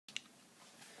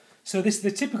So this is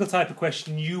the typical type of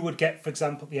question you would get, for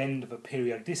example, at the end of a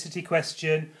periodicity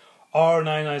question or an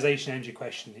ionisation energy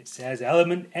question. It says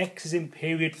element X is in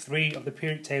period 3 of the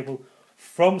periodic table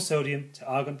from sodium to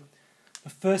argon. The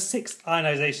first 6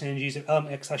 ionisation energies of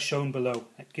element X are shown below.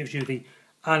 It gives you the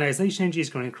ionisation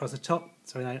energies going across the top,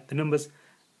 sorry, the numbers,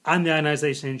 and the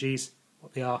ionisation energies,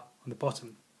 what they are on the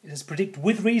bottom. It says predict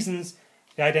with reasons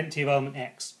the identity of element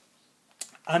X.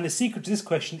 And the secret to this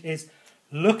question is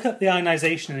look at the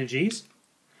ionisation energies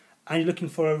and you're looking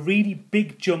for a really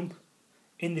big jump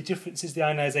in the differences of the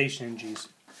ionisation energies.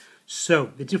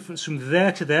 So the difference from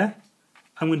there to there,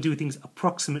 I'm going to do things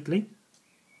approximately,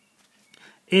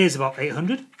 is about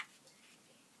 800.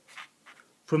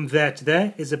 From there to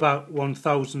there is about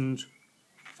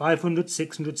 1,500,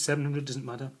 600, 700, doesn't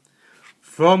matter.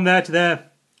 From there to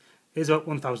there is about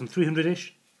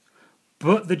 1,300-ish.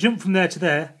 But the jump from there to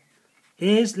there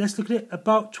is, let's look at it,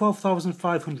 about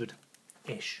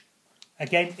 12,500-ish.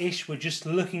 Again, ish, we're just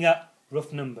looking at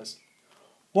rough numbers.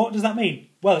 What does that mean?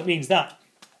 Well, it means that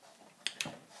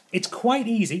it's quite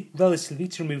easy, relatively,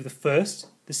 to remove the first,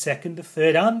 the second, the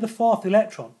third, and the fourth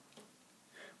electron.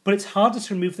 But it's harder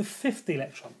to remove the fifth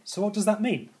electron. So what does that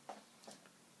mean?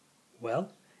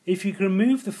 Well, if you can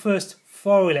remove the first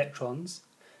 4 electrons,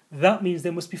 that means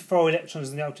there must be 4 electrons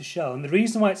in the outer shell. And the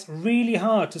reason why it's really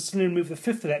hard to suddenly remove the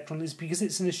fifth electron is because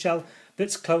it's in a shell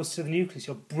that's close to the nucleus.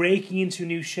 You're breaking into a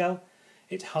new shell.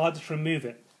 It's harder to remove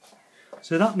it.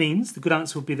 So that means the good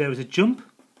answer would be there is a jump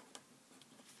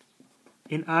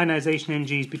in ionisation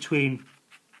energies between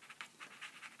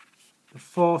the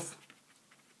 4th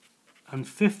and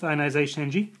 5th ionisation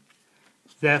energy.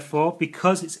 Therefore,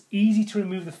 because it's easy to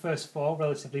remove the first 4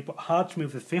 relatively, but hard to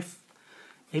remove the 5th,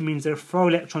 it means there are 4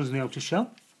 electrons in the outer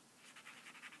shell.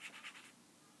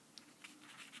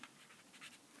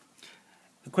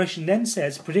 The question then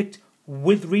says, predict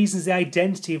with reasons the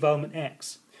identity of element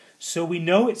X. So we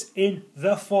know it's in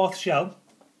the 4th shell,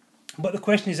 but the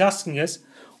question is asking us,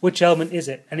 which element is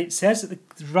it? And it says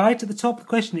right at the top of the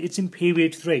question, it's in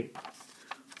period 3.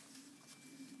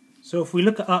 So if we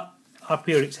look at our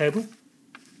periodic table,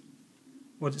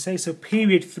 what does it say? So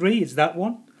period 3 is that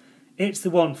one. It's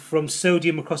the one from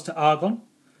sodium across to argon.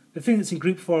 The thing that's in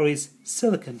group 4 is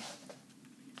silicon,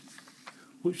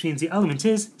 which means the element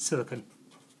is silicon.